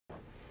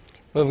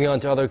Moving on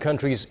to other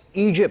countries,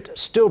 Egypt,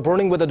 still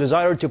burning with a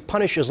desire to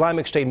punish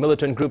Islamic State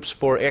militant groups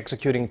for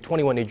executing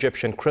 21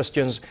 Egyptian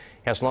Christians,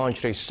 has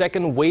launched a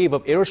second wave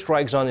of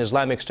airstrikes on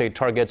Islamic State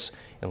targets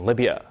in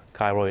Libya.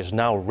 Cairo is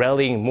now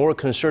rallying more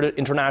concerted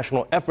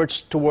international efforts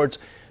towards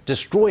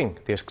destroying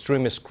the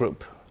extremist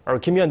group. Our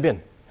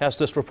Hyun-bin has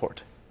this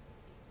report.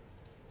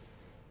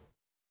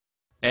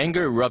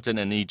 Anger erupted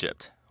in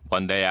Egypt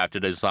one day after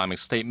the Islamic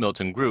State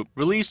militant group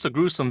released a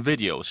gruesome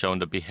video showing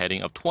the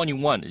beheading of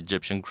 21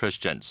 Egyptian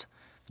Christians.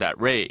 That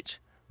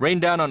rage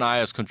rained down on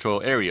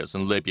IS-controlled areas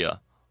in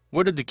Libya,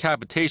 where the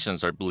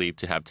decapitations are believed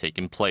to have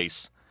taken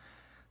place.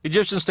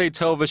 Egyptian state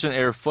television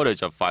aired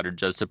footage of fighter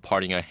jets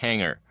departing a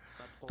hangar.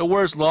 The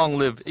words "Long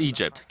live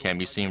Egypt" can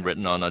be seen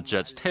written on a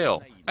jet's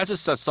tail as it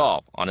sets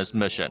off on its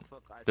mission.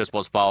 This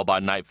was followed by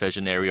night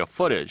vision aerial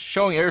footage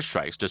showing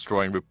airstrikes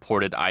destroying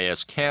reported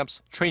IS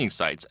camps, training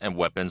sites, and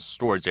weapons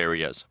storage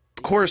areas.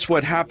 Of course,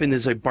 what happened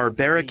is a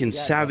barbaric and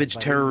savage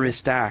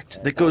terrorist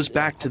act that goes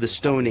back to the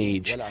Stone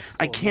Age.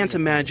 I can't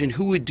imagine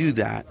who would do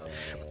that.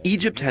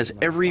 Egypt has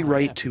every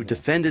right to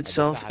defend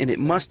itself, and it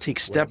must take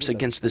steps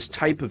against this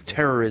type of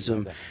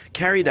terrorism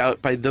carried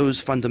out by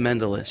those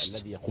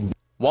fundamentalists.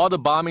 While the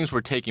bombings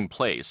were taking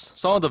place,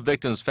 some of the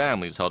victims'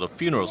 families held a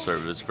funeral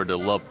service for their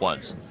loved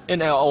ones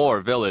in El Or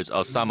village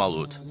of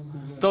Samalut,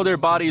 though their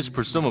bodies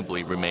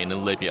presumably remain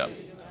in Libya.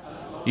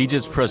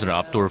 Egypt's President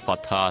Abdel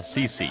Fattah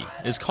Sisi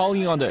is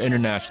calling on the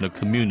international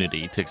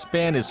community to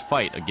expand its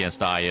fight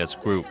against the IS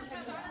group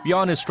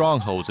beyond its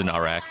strongholds in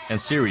Iraq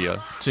and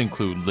Syria to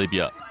include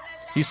Libya.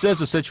 He says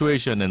the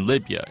situation in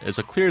Libya is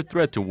a clear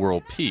threat to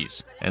world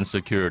peace and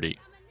security.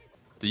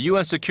 The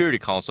UN Security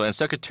Council and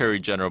Secretary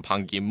General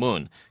Ban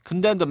Ki-moon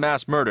condemned the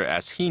mass murder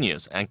as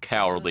heinous and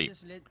cowardly.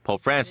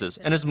 Pope Francis,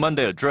 in his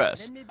Monday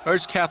address,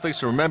 urged Catholics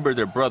to remember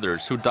their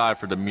brothers who died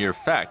for the mere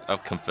fact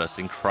of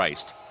confessing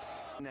Christ.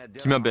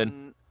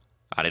 Hyun-bin,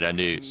 Arirang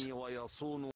News.